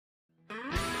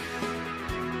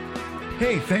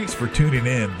Hey, thanks for tuning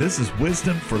in. This is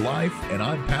Wisdom for Life, and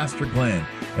I'm Pastor Glenn.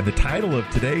 And the title of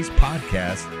today's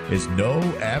podcast is No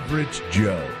Average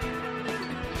Joe.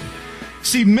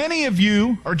 See, many of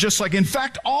you are just like, in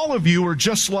fact, all of you are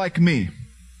just like me.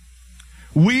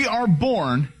 We are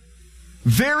born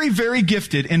very, very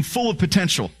gifted and full of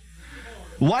potential.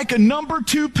 Like a number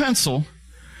 2 pencil,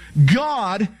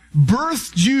 God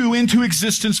birthed you into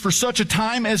existence for such a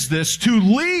time as this to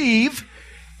leave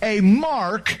a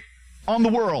mark on the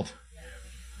world.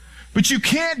 But you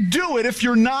can't do it if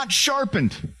you're not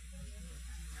sharpened.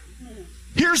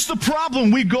 Here's the problem.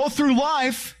 We go through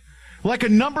life like a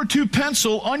number 2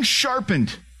 pencil,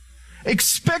 unsharpened,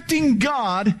 expecting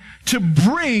God to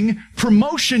bring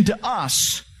promotion to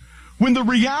us, when the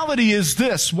reality is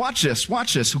this. Watch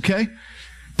this, okay?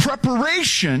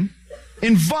 Preparation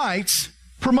invites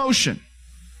promotion.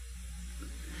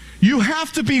 You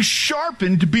have to be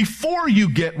sharpened before you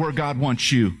get where God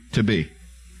wants you to be.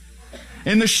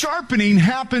 And the sharpening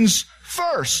happens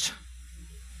first.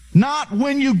 Not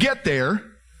when you get there,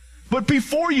 but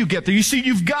before you get there. You see,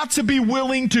 you've got to be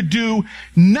willing to do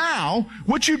now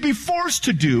what you'd be forced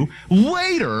to do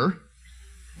later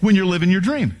when you're living your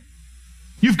dream.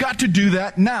 You've got to do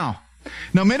that now.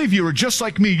 Now, many of you are just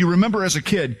like me. You remember as a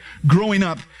kid growing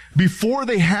up, before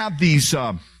they had these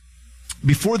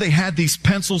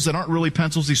pencils that aren't really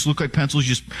pencils, these look like pencils,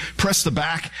 you just press the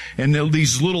back, and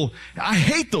these little, I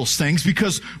hate those things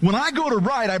because when I go to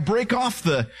write, I break off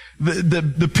the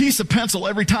piece of pencil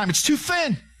every time. It's too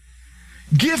thin.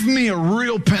 Give me a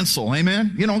real pencil,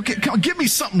 amen? You know, give me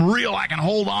something real I can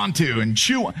hold on to and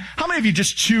chew on. How many of you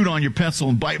just chewed on your pencil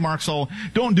and bite marks all?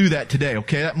 Don't do that today,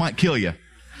 okay? That might kill you.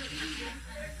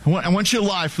 I want you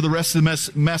alive for the rest of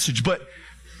the message, but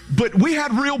we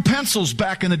had real pencils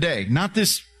back in the day, not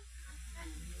this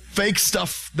fake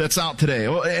stuff that's out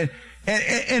today.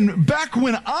 And back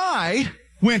when I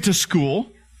went to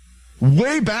school,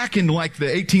 way back in like the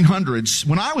 1800s,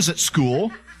 when I was at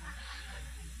school,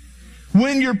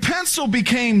 when your pencil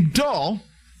became dull,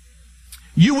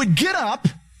 you would get up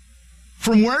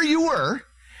from where you were.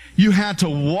 You had to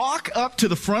walk up to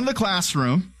the front of the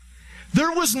classroom.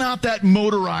 There was not that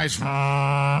motorized.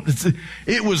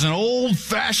 It was an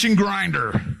old-fashioned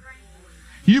grinder.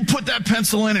 You put that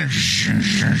pencil in and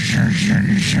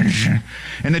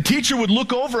the teacher would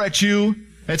look over at you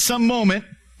at some moment,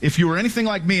 if you were anything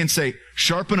like me, and say,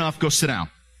 "Sharp enough, go sit down."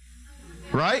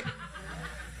 Right?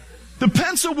 The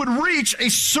pencil would reach a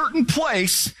certain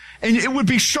place, and it would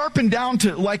be sharpened down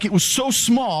to like it was so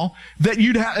small that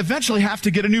you'd eventually have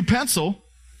to get a new pencil,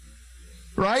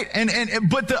 right?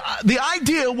 But the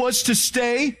idea was to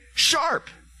stay sharp.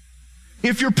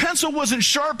 If your pencil wasn't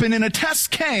sharpened and a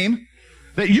test came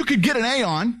that you could get an A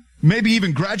on, maybe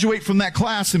even graduate from that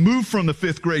class and move from the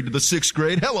 5th grade to the 6th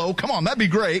grade. Hello, come on, that'd be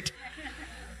great.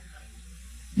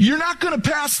 You're not going to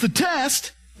pass the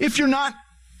test if you're not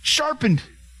sharpened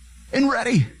and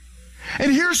ready.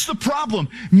 And here's the problem.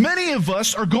 Many of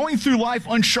us are going through life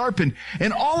unsharpened,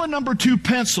 and all a number 2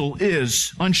 pencil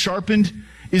is, unsharpened,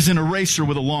 is an eraser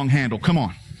with a long handle. Come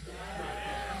on.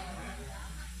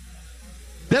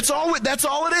 That's all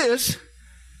it is.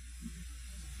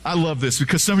 I love this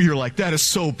because some of you are like, that is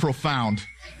so profound.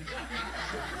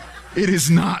 It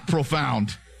is not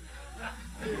profound.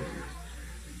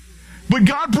 But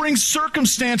God brings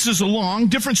circumstances along,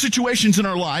 different situations in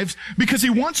our lives, because He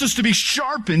wants us to be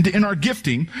sharpened in our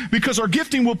gifting, because our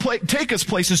gifting will take us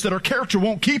places that our character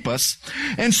won't keep us.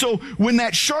 And so when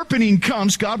that sharpening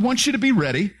comes, God wants you to be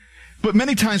ready. But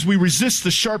many times we resist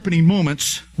the sharpening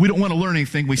moments. We don't want to learn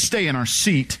anything. We stay in our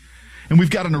seat. And we've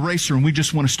got an eraser, and we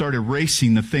just want to start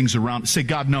erasing the things around. Say,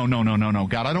 "God, no.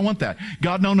 God, I don't want that.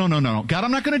 God, no. God,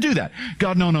 I'm not going to do that.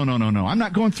 God, no. I'm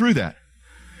not going through that.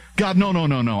 God, no.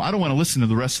 I don't want to listen to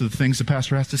the rest of the things the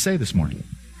pastor has to say this morning."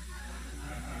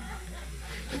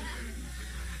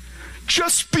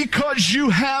 Just because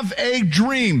you have a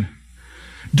dream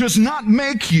does not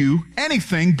make you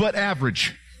anything but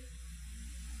average.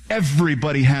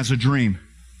 Everybody has a dream.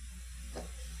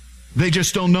 They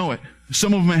just don't know it.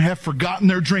 Some of them have forgotten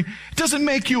their dream. It doesn't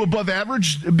make you above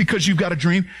average because you've got a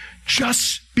dream.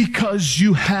 Just because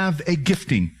you have a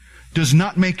gifting does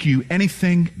not make you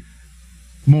anything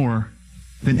more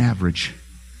than average.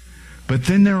 But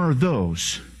then there are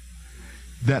those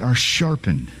that are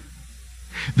sharpened.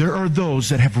 There are those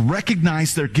that have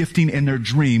recognized their gifting and their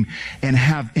dream and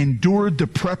have endured the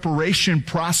preparation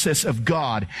process of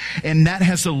God, and that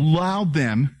has allowed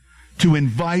them to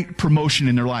invite promotion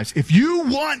in their lives. If you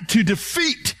want to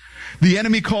defeat the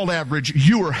enemy called average,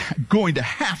 you are going to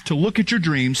have to look at your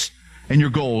dreams and your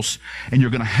goals, and you're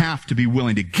going to have to be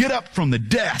willing to get up from the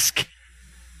desk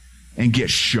and get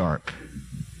sharp.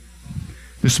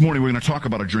 This morning we're going to talk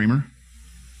about a dreamer.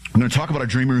 I'm going to talk about a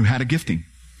dreamer who had a gifting.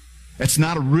 That's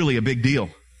not really a big deal.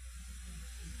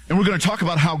 And we're going to talk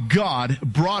about how God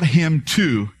brought him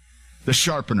to the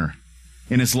sharpener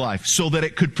in his life so that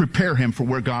it could prepare him for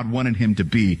where God wanted him to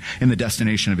be in the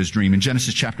destination of his dream. In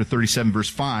Genesis chapter 37, verse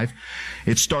 5,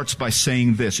 it starts by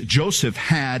saying this: Joseph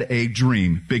had a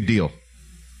dream. Big deal.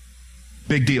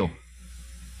 Big deal.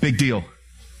 Big deal.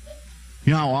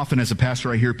 You know how often as a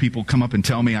pastor I hear people come up and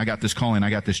tell me, I got this calling,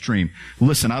 I got this dream.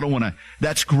 Listen, I don't want to,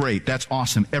 that's great, that's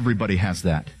awesome. Everybody has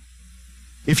that.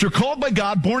 If you're called by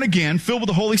God, born again, filled with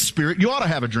the Holy Spirit, you ought to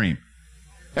have a dream.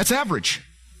 That's average.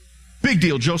 Big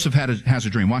deal. Joseph has a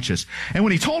dream. Watch this. And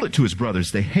when he told it to his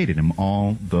brothers, they hated him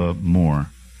all the more.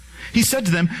 He said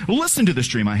to them, listen to this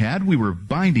dream I had. We were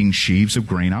binding sheaves of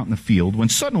grain out in the field when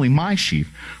suddenly my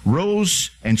sheaf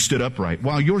rose and stood upright,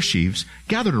 while your sheaves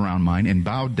gathered around mine and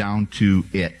bowed down to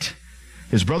it.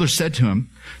 His brothers said to him,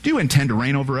 do you intend to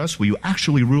reign over us? Will you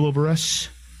actually rule over us?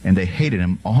 And they hated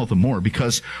him all the more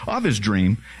because of his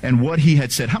dream and what he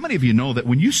had said. How many of you know that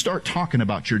when you start talking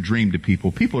about your dream to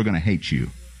people, people are going to hate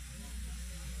you?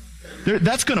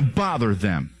 That's going to bother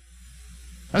them.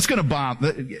 That's going to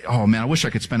bother. Oh man, I wish I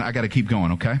could spend. I got to keep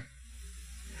going. Okay.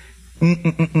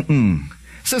 It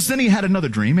says then he had another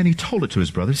dream and he told it to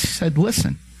his brothers. He said,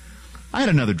 "Listen, I had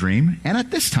another dream, and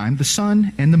at this time the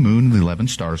sun and the moon and the 11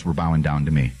 stars were bowing down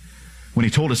to me." When he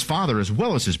told his father as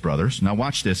well as his brothers, now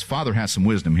watch this. Father has some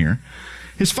wisdom here.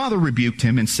 His father rebuked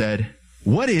him and said,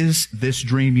 "What is this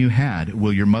dream you had?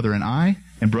 Will your mother and I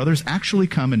and brothers actually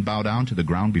come and bow down to the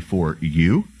ground before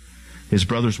you?" His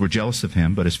brothers were jealous of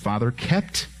him, but his father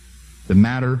kept the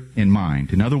matter in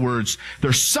mind. In other words,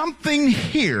 there's something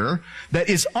here that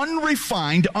is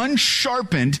unrefined,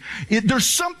 unsharpened. There's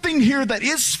something here that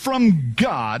is from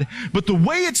God, but the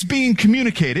way it's being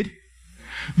communicated,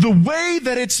 the way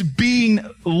that it's being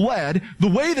led, the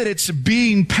way that it's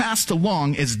being passed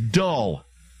along is dull.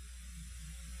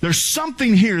 There's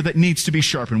something here that needs to be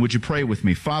sharpened. Would you pray with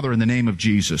me? Father, in the name of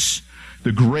Jesus,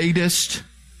 the greatest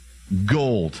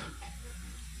gold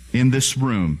in this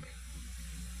room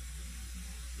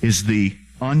is the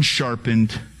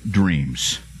unsharpened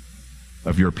dreams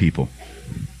of your people.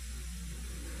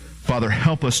 Father,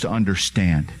 help us to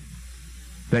understand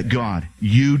that, God,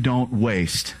 you don't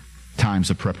waste times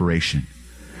of preparation.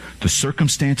 The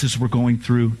circumstances we're going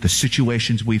through, the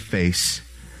situations we face,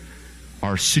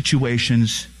 are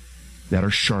situations that are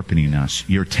sharpening us.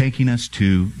 You're taking us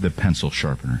to the pencil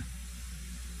sharpener.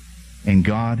 And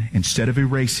God, instead of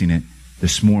erasing it,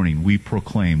 this morning we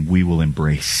proclaim we will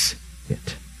embrace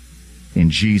it. In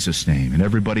Jesus' name. And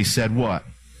everybody said what?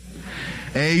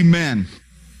 Amen.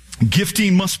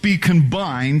 Gifting must be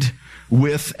combined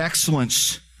with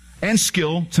excellence and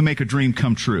skill to make a dream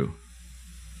come true.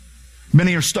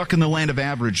 Many are stuck in the land of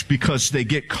average because they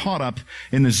get caught up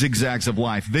in the zigzags of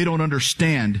life. They don't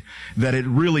understand that it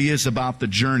really is about the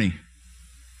journey.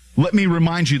 Let me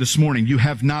remind you this morning, you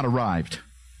have not arrived.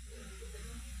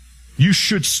 You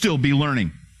should still be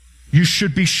learning. You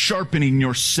should be sharpening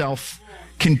yourself,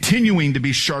 continuing to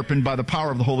be sharpened by the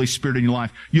power of the Holy Spirit in your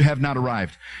life. You have not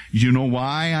arrived. You know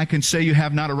why I can say you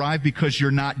have not arrived? Because you're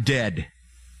not dead.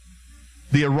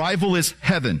 The arrival is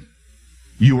heaven.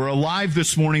 You are alive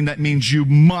this morning. That means you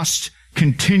must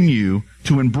continue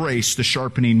to embrace the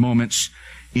sharpening moments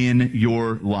in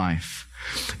your life.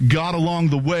 God, along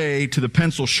the way to the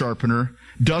pencil sharpener,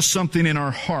 does something in our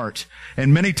heart,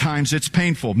 and many times it's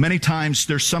painful. Many times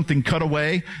there's something cut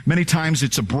away. Many times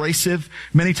it's abrasive.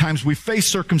 Many times we face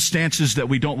circumstances that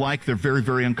we don't like. They're very,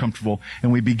 very uncomfortable,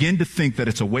 and we begin to think that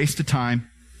it's a waste of time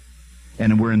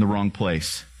and we're in the wrong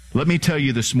place. Let me tell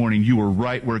you this morning, you are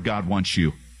right where God wants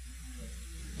you.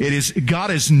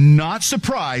 God is not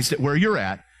surprised at where you're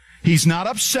at. He's not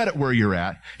upset at where you're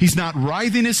at. He's not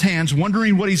writhing his hands,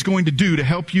 wondering what he's going to do to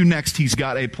help you next. He's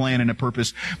got a plan and a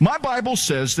purpose. My Bible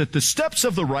says that the steps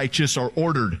of the righteous are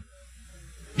ordered.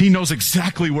 He knows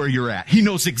exactly where you're at. He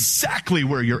knows exactly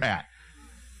where you're at.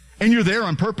 And you're there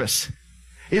on purpose.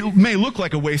 It may look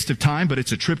like a waste of time, but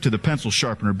it's a trip to the pencil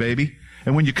sharpener, baby.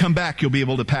 And when you come back, you'll be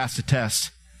able to pass the test.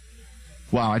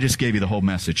 Wow, I just gave you the whole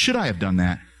message. Should I have done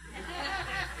that?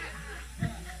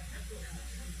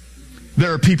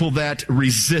 There are people that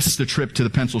resist the trip to the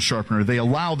pencil sharpener. They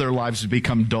allow their lives to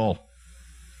become dull.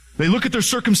 They look at their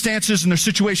circumstances and their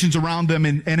situations around them,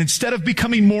 and instead of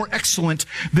becoming more excellent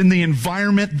than the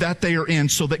environment that they are in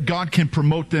so that God can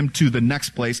promote them to the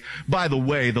next place. By the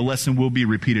way, the lesson will be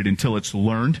repeated until it's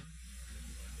learned.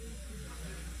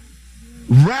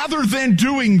 Rather than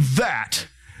doing that,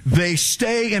 they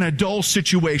stay in a dull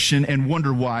situation and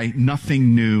wonder why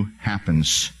nothing new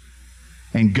happens.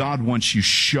 And God wants you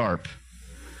sharp.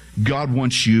 God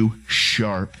wants you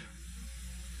sharp.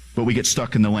 But we get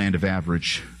stuck in the land of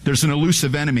average. There's an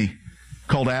elusive enemy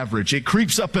called average. It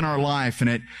creeps up in our life,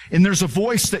 and there's a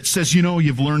voice that says, you know,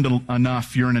 you've learned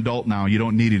enough. You're an adult now. You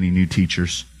don't need any new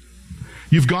teachers.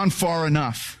 You've gone far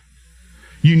enough.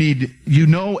 You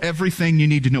know everything you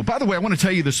need to know. By the way, I want to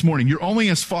tell you this morning, you're only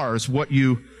as far as what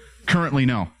you currently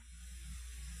know.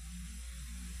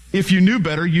 If you knew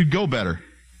better, you'd go better.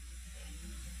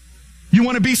 You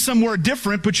want to be somewhere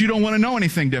different, but you don't want to know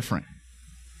anything different.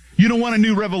 You don't want a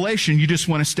new revelation. You just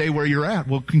want to stay where you're at.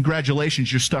 Well,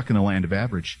 congratulations, you're stuck in the land of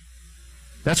average.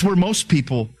 That's where most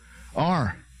people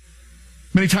are.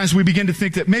 Many times we begin to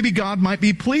think that maybe God might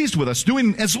be pleased with us,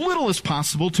 doing as little as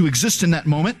possible to exist in that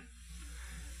moment.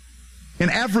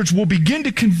 And average will begin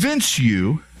to convince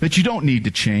you that you don't need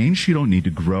to change, you don't need to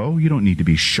grow, you don't need to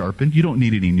be sharpened, you don't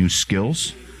need any new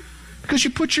skills, because you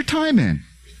put your time in.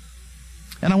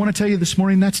 And I want to tell you this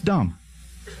morning, that's dumb.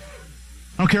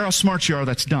 I don't care how smart you are,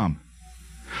 that's dumb.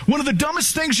 One of the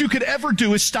dumbest things you could ever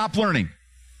do is stop learning.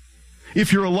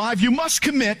 If you're alive, you must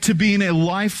commit to being a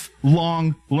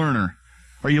lifelong learner.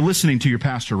 Are you listening to your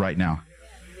pastor right now?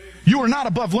 You are not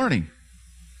above learning.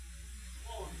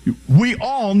 We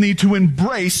all need to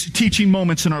embrace teaching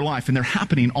moments in our life, and they're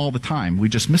happening all the time. We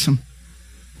just miss them.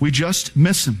 We just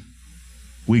miss them.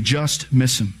 We just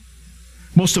miss them.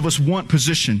 Most of us want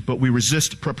position, but we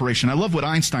resist preparation. I love what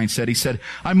Einstein said. He said,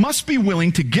 I must be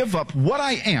willing to give up what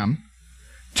I am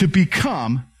to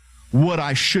become what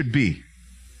I should be.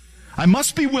 I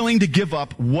must be willing to give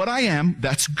up what I am,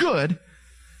 that's good,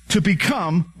 to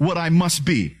become what I must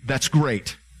be, that's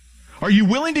great. Are you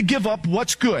willing to give up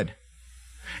what's good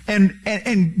and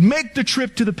make the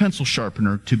trip to the pencil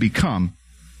sharpener to become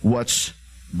what's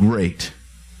great?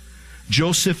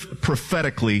 Joseph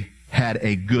prophetically had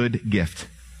a good gift.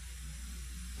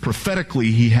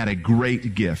 Prophetically, he had a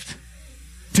great gift.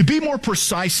 To be more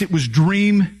precise, it was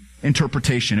dream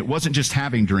interpretation. It wasn't just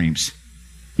having dreams.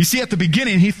 You see, at the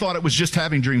beginning, he thought it was just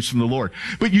having dreams from the Lord.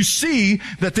 But you see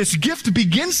that this gift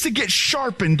begins to get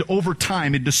sharpened over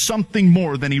time into something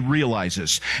more than he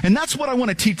realizes. And that's what I want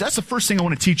to teach. That's the first thing I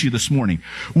want to teach you this morning.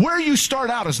 Where you start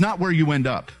out is not where you end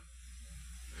up.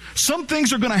 Some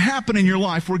things are going to happen in your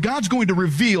life where God's going to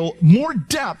reveal more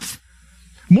depth,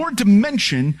 more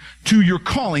dimension to your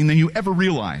calling than you ever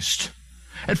realized.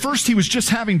 At first, he was just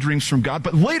having dreams from God,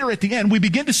 but later at the end, we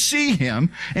begin to see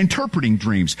him interpreting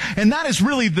dreams. And that is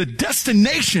really the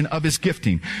destination of his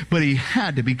gifting. But he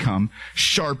had to become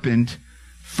sharpened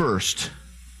first.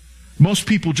 Most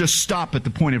people just stop at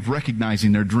the point of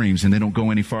recognizing their dreams, and they don't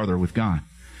go any farther with God.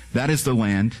 That is the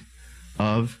land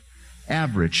of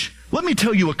average. Let me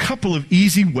tell you a couple of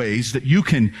easy ways that you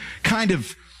can kind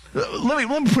of, let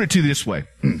me put it to you this way.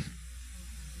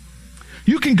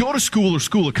 You can go to school or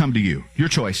school will come to you. Your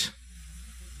choice.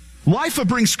 Life will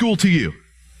bring school to you.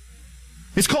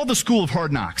 It's called the school of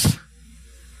hard knocks.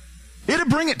 It'll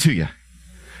bring it to you.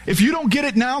 If you don't get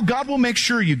it now, God will make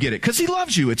sure you get it because he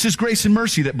loves you. It's his grace and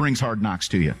mercy that brings hard knocks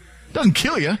to you. Doesn't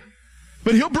kill you,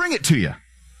 but he'll bring it to you.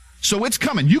 So it's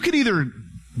coming. You can either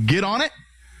get on it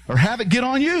or have it get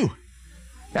on you.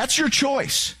 That's your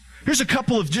choice. Here's a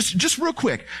couple of, just real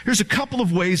quick, here's a couple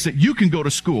of ways that you can go to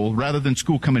school rather than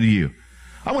school coming to you.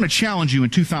 I want to challenge you in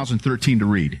 2013 to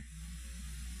read.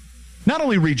 Not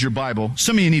only read your Bible,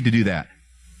 some of you need to do that.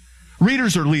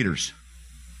 Readers are leaders.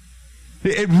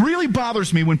 It really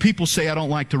bothers me when people say, I don't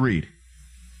like to read.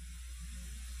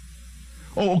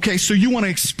 Oh, okay, so you want to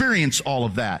experience all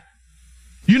of that.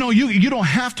 You know, you don't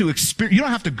have to experience, you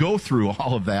don't have to go through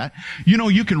all of that. You know,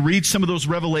 you can read some of those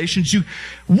revelations.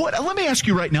 Let me ask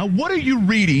you right now, what are you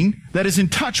reading that is in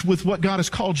touch with what God has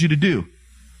called you to do?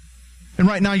 And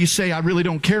right now you say, I really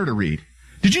don't care to read.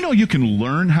 Did you know you can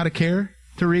learn how to care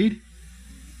to read?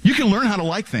 You can learn how to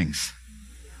like things.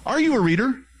 Are you a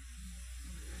reader?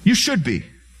 You should be.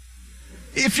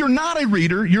 If you're not a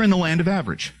reader, you're in the land of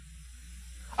average.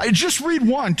 I just read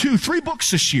 1, 2, 3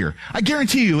 books this year. I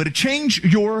guarantee you it'll change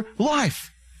your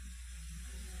life.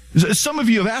 Some of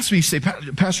you have asked me, say,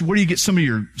 Pastor, where do you get some of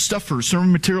your stuff for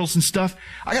sermon materials and stuff?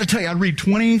 I got to tell you, I read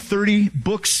 20, 30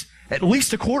 books at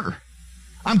least a quarter.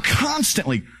 I'm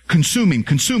constantly consuming.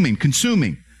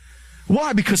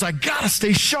 Why? Because I got to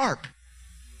stay sharp.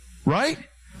 Right?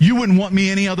 You wouldn't want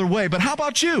me any other way. But how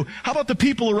about you? How about the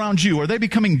people around you? Are they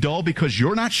becoming dull because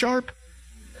you're not sharp?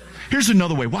 Here's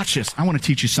another way. Watch this. I want to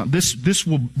teach you something.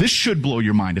 This should blow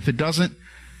your mind. If it doesn't,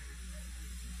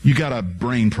 you got a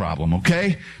brain problem,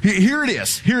 okay? Here it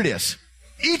is.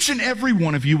 Each and every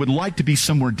one of you would like to be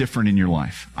somewhere different in your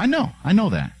life. I know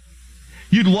that.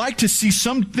 You'd like to see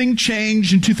something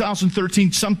change in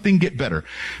 2013, something get better.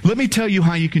 Let me tell you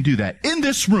how you can do that. In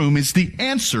this room is the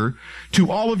answer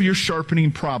to all of your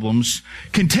sharpening problems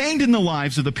contained in the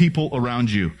lives of the people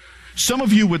around you. Some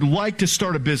of you would like to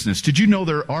start a business. Did you know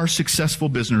there are successful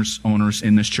business owners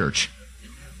in this church?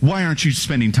 Why aren't you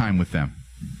spending time with them?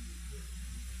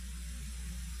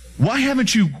 Why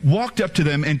haven't you walked up to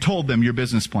them and told them your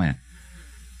business plan?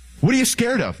 What are you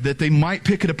scared of? That they might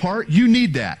pick it apart? You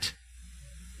need that.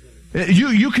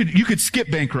 You could skip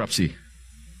bankruptcy.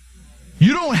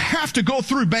 You don't have to go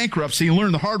through bankruptcy and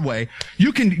learn the hard way.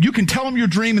 You can tell them your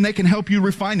dream and they can help you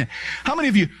refine it. How many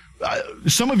of you,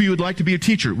 some of you would like to be a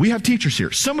teacher. We have teachers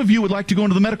here. Some of you would like to go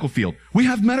into the medical field. We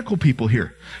have medical people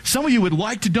here. Some of you would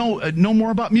like to know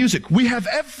more about music. We have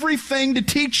everything to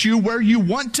teach you where you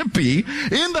want to be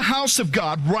in the house of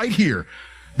God right here.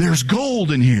 There's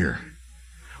gold in here.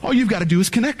 All you've got to do is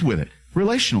connect with it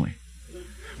relationally.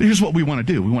 Here's what we want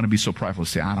to do. We want to be so prideful to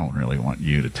say, I don't really want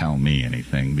you to tell me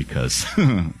anything because,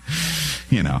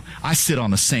 I sit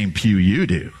on the same pew you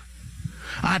do.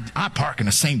 I park in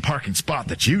the same parking spot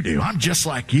that you do. I'm just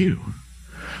like you.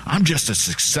 I'm just as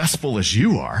successful as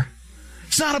you are.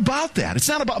 It's not about that. It's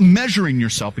not about measuring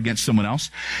yourself against someone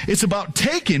else. It's about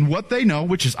taking what they know,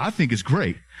 which I think is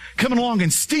great, coming along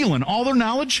and stealing all their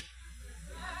knowledge,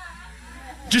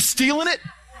 just stealing it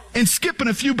and skipping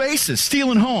a few bases,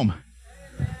 stealing home.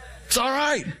 It's all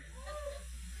right.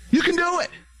 You can do it.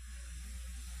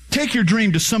 Take your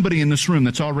dream to somebody in this room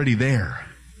that's already there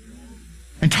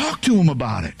and talk to them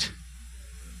about it.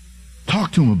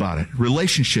 Talk to them about it.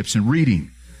 Relationships and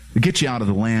reading will get you out of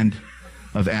the land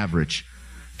of average.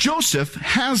 Joseph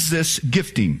has this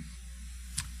gifting.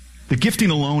 The gifting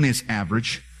alone is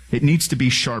average. It needs to be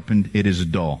sharpened. It is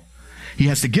dull. He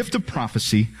has the gift of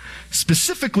prophecy,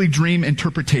 specifically dream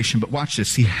interpretation. But watch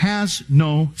this. He has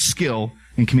no skill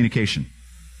in communication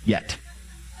yet.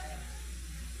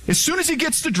 As soon as he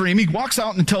gets the dream, he walks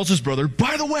out and tells his brother,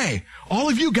 by the way, all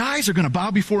of you guys are going to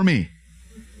bow before me.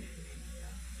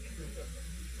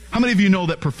 How many of you know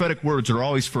that prophetic words are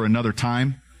always for another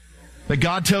time? That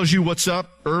God tells you what's up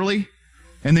early,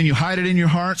 and then you hide it in your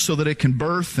heart so that it can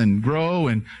birth and grow,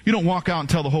 and you don't walk out and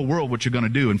tell the whole world what you're going to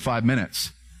do in 5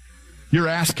 minutes. You're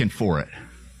asking for it.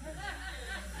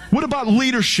 What about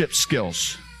leadership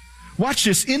skills? Watch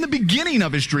this. In the beginning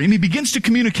of his dream, he begins to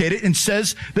communicate it and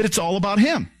says that it's all about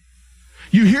him.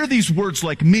 You hear these words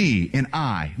like me and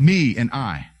I, me and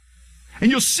I. And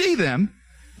you'll see them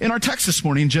in our text this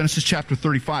morning in Genesis chapter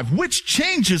 35, which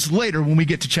changes later when we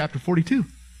get to chapter 42.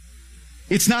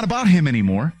 It's not about him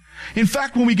anymore. In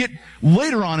fact, when we get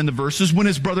later on in the verses, when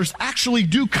his brothers actually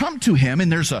do come to him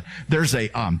and there's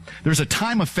a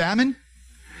time of famine,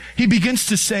 he begins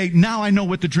to say, now I know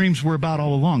what the dreams were about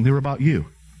all along. They were about you.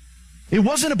 It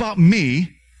wasn't about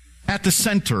me at the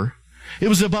center. It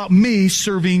was about me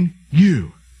serving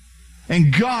you.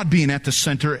 And God being at the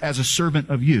center as a servant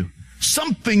of you.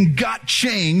 Something got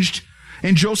changed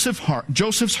in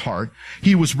Joseph's heart.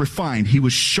 He was refined. He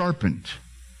was sharpened.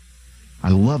 I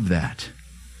love that.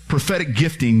 Prophetic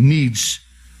gifting needs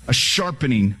a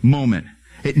sharpening moment.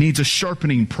 It needs a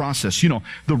sharpening process.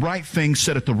 The right thing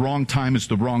said at the wrong time is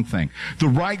the wrong thing. The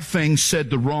right thing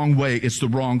said the wrong way is the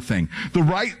wrong thing. The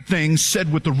right thing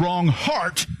said with the wrong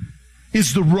heart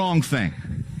is the wrong thing.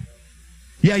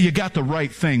 Yeah, you got the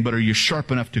right thing, but are you sharp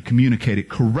enough to communicate it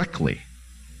correctly?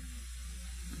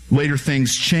 Later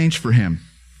things change for him.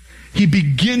 He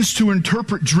begins to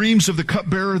interpret dreams of the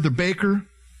cupbearer, the baker.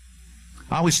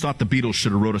 I always thought the Beatles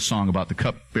should have wrote a song about the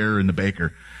cupbearer and the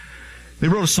baker. They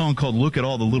wrote a song called Look at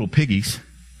All the Little Piggies.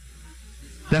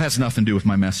 That has nothing to do with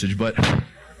my message, but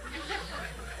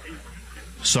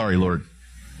sorry, Lord.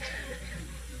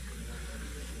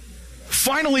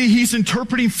 Finally, he's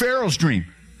interpreting Pharaoh's dream.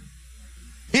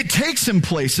 It takes him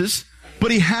places, but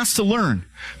he has to learn.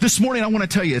 This morning, I want to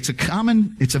tell you, it's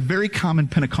a very common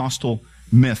Pentecostal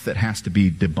myth that has to be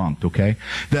debunked, okay?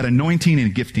 That anointing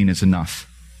and gifting is enough.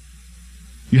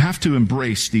 You have to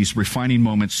embrace these refining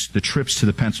moments, the trips to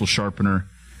the pencil sharpener.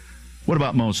 What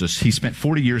about Moses? He spent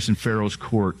 40 years in Pharaoh's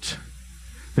court.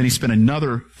 Then he spent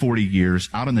another 40 years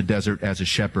out in the desert as a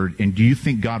shepherd. And do you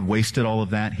think God wasted all of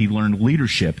that? He learned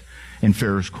leadership in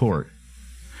Pharaoh's court.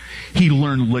 He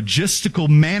learned logistical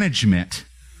management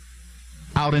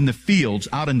out in the fields,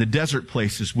 out in the desert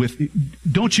places.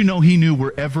 Don't you know he knew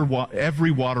where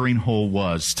every watering hole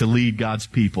was to lead God's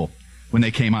people when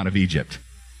they came out of Egypt?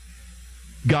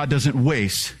 God doesn't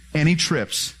waste any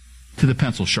trips to the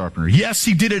pencil sharpener. Yes,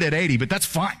 he did it at 80, but that's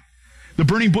fine. The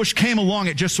burning bush came along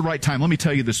at just the right time. Let me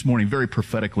tell you this morning, very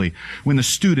prophetically, when the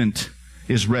student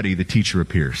is ready, the teacher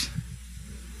appears.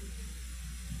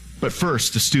 But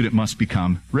first, a student must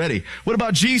become ready. What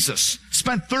about Jesus?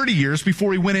 Spent 30 years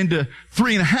before he went into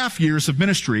 3.5 years of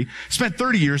ministry, spent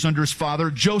 30 years under his father,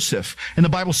 Joseph. And the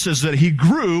Bible says that he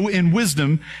grew in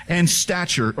wisdom and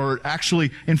stature, or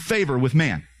actually in favor with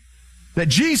man. That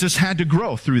Jesus had to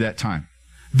grow through that time.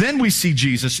 Then we see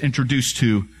Jesus introduced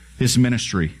to his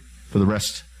ministry for the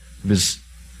rest of his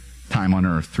time on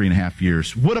earth, 3.5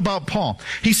 years. What about Paul?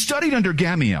 He studied under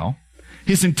Gamaliel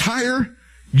his entire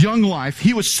young life.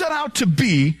 He was set out to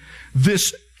be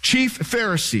this chief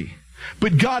Pharisee,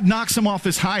 but God knocks him off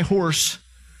his high horse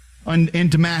in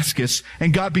Damascus,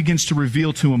 and God begins to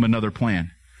reveal to him another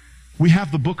plan. We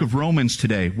have the book of Romans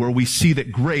today where we see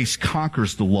that grace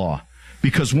conquers the law,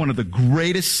 because one of the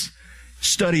greatest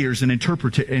studiers and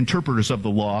interpreters of the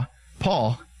law,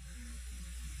 Paul,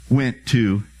 went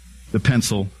to the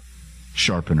pencil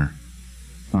sharpener.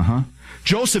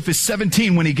 Joseph is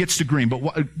 17 when he gets the dream,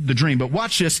 but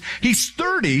watch this. He's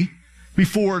 30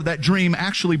 before that dream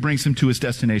actually brings him to his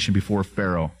destination before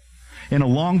Pharaoh. And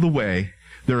along the way,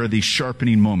 there are these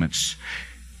sharpening moments.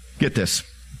 Get this.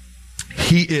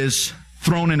 He is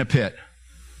thrown in a pit,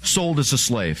 sold as a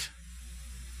slave.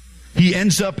 He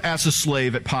ends up as a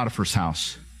slave at Potiphar's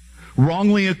house,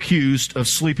 wrongly accused of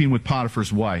sleeping with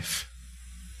Potiphar's wife,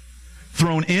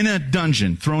 thrown in a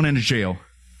dungeon, thrown in a jail.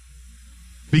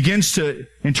 Begins to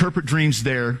interpret dreams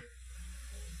there.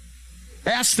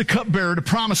 Asks the cupbearer to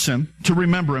promise him, to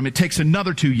remember him. It takes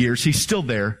another 2 years. He's still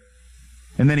there.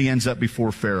 And then he ends up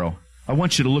before Pharaoh. I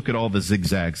want you to look at all the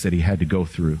zigzags that he had to go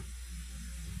through.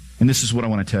 And this is what I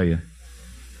want to tell you.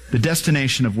 The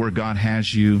destination of where God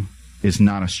has you is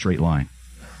not a straight line.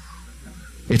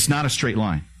 It's not a straight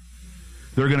line.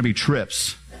 There are going to be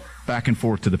trips back and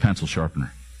forth to the pencil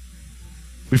sharpener.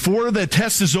 Before the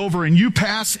test is over and you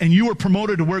pass and you are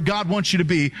promoted to where God wants you to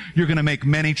be, you're going to make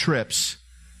many trips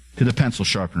to the pencil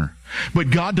sharpener.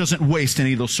 But God doesn't waste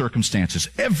any of those circumstances.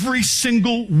 Every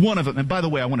single one of them. And by the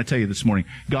way, I want to tell you this morning,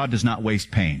 God does not waste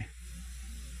pain.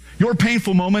 Your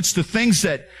painful moments, the things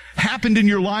that happened in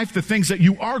your life, the things that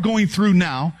you are going through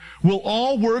now, will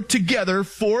all work together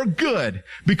for good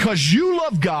because you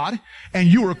love God and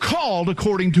you are called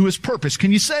according to His purpose.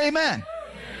 Can you say amen?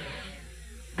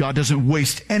 God doesn't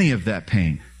waste any of that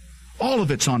pain. All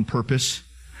of it's on purpose.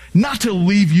 Not to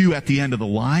leave you at the end of the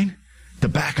line, the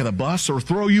back of the bus, or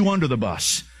throw you under the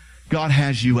bus. God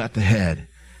has you at the head,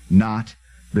 not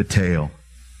the tail.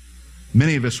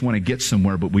 Many of us want to get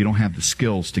somewhere, but we don't have the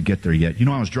skills to get there yet. You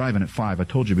know, I was driving at 5. I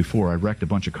told you before, I wrecked a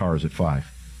bunch of cars at 5.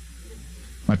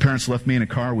 My parents left me in a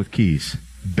car with keys.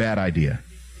 Bad idea.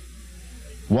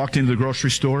 Walked into the grocery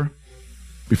store.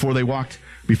 Before they walked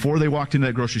into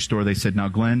that grocery store, they said, "Now,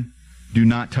 Glenn, do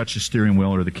not touch the steering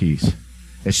wheel or the keys."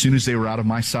 As soon as they were out of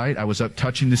my sight, I was up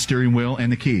touching the steering wheel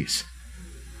and the keys.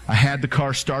 I had the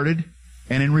car started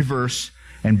and in reverse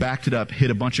and backed it up, hit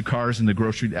a bunch of cars in the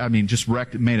grocery, just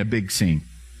wrecked it, made a big scene.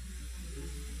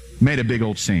 Made a big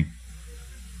old scene.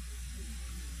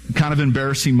 Kind of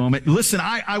embarrassing moment. Listen,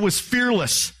 I was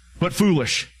fearless, but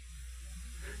foolish.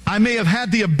 I may have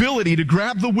had the ability to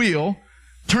grab the wheel,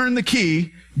 turn the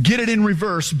key, get it in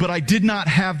reverse, but I did not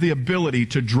have the ability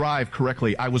to drive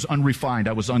correctly. I was unrefined.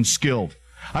 I was unskilled.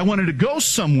 I wanted to go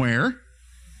somewhere,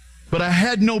 but I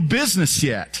had no business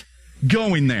yet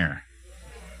going there.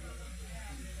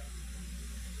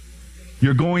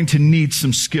 You're going to need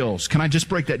some skills. Can I just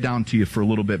break that down to you for a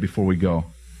little bit before we go?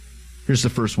 Here's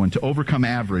the first one. To overcome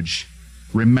average,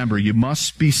 remember, you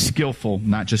must be skillful,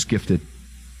 not just gifted.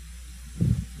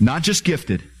 Not just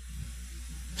gifted,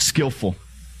 skillful.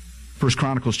 1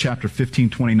 Chronicles chapter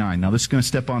 15:29. Now this is going to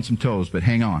step on some toes, but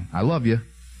hang on. I love you.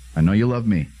 I know you love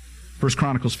me. 1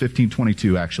 Chronicles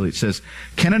 15:22, actually. It says,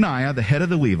 Kenaniah, the head of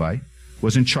the Levite,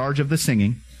 was in charge of the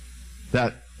singing.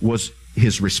 That was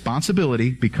his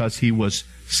responsibility because he was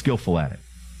skillful at it.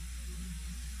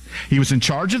 He was in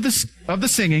charge of the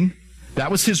singing.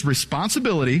 That was his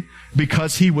responsibility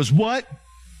because he was what?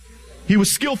 He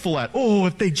was skillful at. Oh,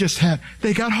 if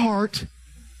they got heart,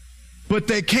 but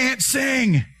they can't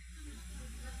sing.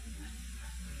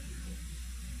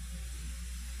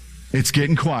 It's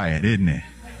getting quiet, isn't it?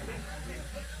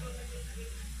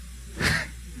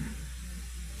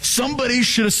 Somebody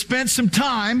should have spent some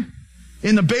time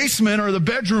in the basement or the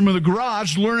bedroom or the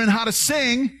garage learning how to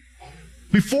sing.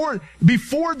 Before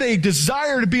they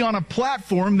desire to be on a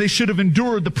platform, they should have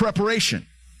endured the preparation.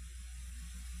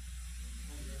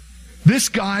 This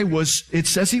guy it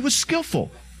says he was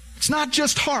skillful. It's not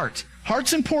just heart.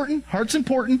 Heart's important,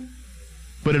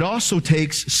 but it also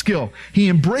takes skill. He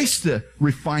embraced the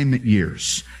refinement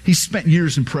years. He spent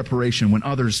years in preparation when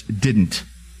others didn't.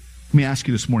 Let me ask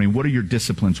you this morning, what are your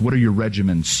disciplines? What are your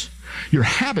regimens? Your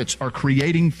habits are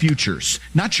creating futures,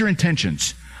 not your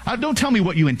intentions. Don't tell me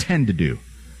what you intend to do.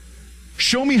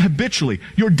 Show me habitually.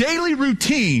 Your daily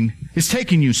routine is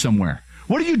taking you somewhere.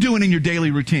 What are you doing in your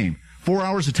daily routine? 4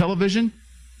 hours of television?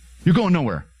 You're going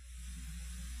nowhere.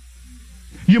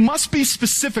 You must be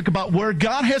specific about where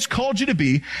God has called you to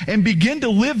be and begin to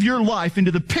live your life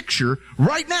into the picture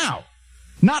right now.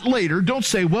 Not later. Don't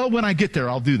say, well, when I get there,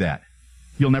 I'll do that.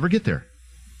 You'll never get there.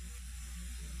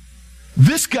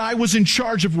 This guy was in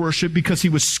charge of worship because he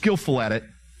was skillful at it,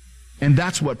 and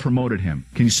that's what promoted him.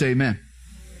 Can you say amen?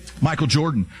 Michael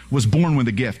Jordan was born with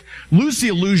a gift. Lose the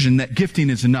illusion that gifting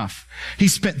is enough. He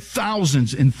spent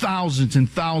thousands and thousands and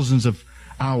thousands of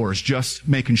hours just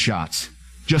making shots.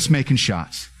 Just making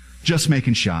shots. Just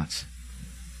making shots.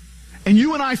 And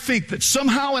you and I think that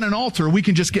somehow in an altar we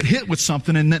can just get hit with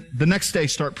something and then the next day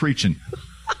start preaching.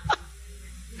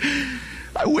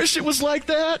 I wish it was like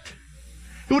that.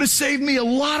 It would have saved me a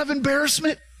lot of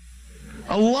embarrassment,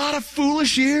 a lot of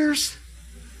foolish years.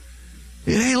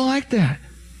 It ain't like that.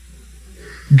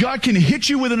 God can hit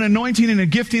you with an anointing and a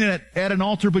gifting at an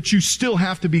altar, but you still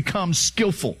have to become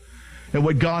skillful at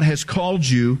what God has called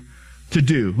you to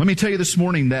do. Let me tell you this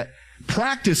morning that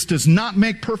practice does not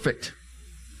make perfect.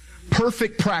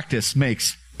 Perfect practice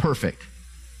makes perfect.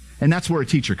 And that's where a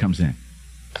teacher comes in.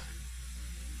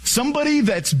 Somebody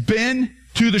that's been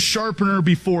to the sharpener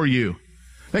before you,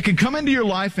 that can come into your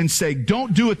life and say,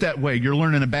 don't do it that way. You're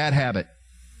learning a bad habit.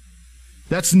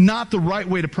 That's not the right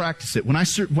way to practice it. When I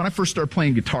first started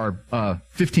playing guitar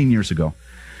 15 years ago,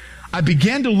 I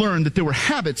began to learn that there were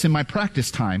habits in my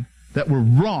practice time that were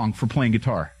wrong for playing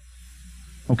guitar.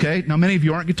 Okay? Now, many of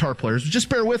you aren't guitar players, but just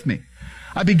bear with me.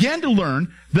 I began to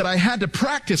learn that I had to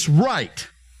practice right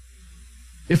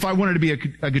if I wanted to be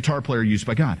a guitar player used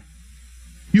by God.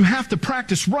 You have to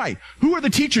practice right. Who are the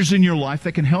teachers in your life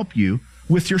that can help you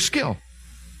with your skill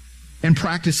and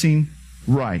practicing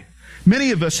right?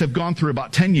 Many of us have gone through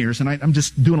about 10 years, and I'm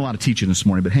just doing a lot of teaching this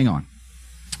morning, but hang on.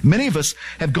 Many of us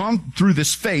have gone through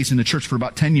this phase in the church for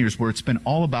about 10 years where it's been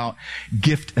all about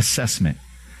gift assessment.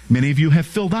 Many of you have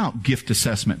filled out gift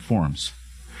assessment forms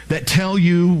that tell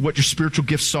you what your spiritual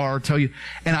gifts are,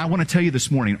 and I want to tell you this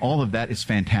morning, all of that is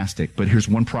fantastic, but here's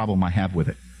one problem I have with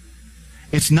it.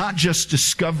 It's not just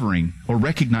discovering or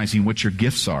recognizing what your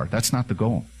gifts are. That's not the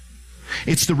goal.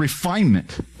 It's the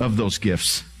refinement of those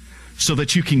gifts so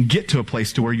that you can get to a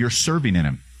place to where you're serving in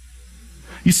them.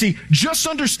 You see, just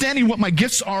understanding what my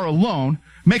gifts are alone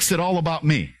makes it all about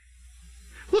me.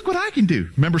 Look what I can do.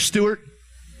 Remember Stuart?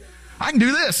 I can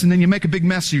do this, and then you make a big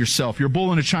mess of yourself. You're a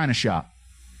bull in a china shop.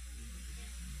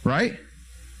 Right?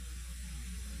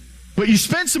 But you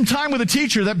spend some time with a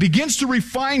teacher that begins to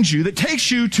refine you, that takes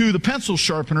you to the pencil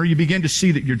sharpener. You begin to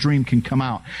see that your dream can come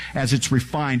out as it's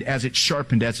refined, as it's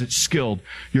sharpened, as it's skilled.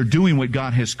 You're doing what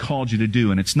God has called you to do,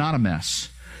 and it's not a mess.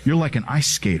 You're like an ice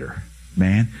skater,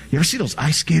 man. You ever see those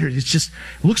ice skaters? It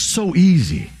looks so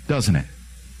easy, doesn't it?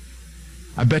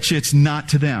 I bet you it's not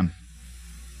to them,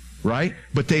 right?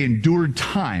 But they endured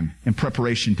time and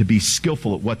preparation to be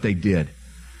skillful at what they did.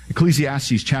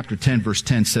 Ecclesiastes chapter 10, verse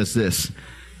 10 says this,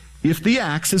 if the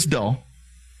axe is dull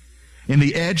and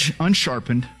the edge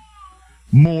unsharpened,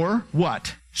 more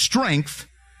what? Strength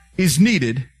is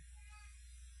needed,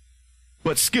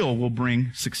 but skill will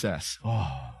bring success.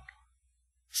 Oh,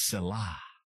 Selah.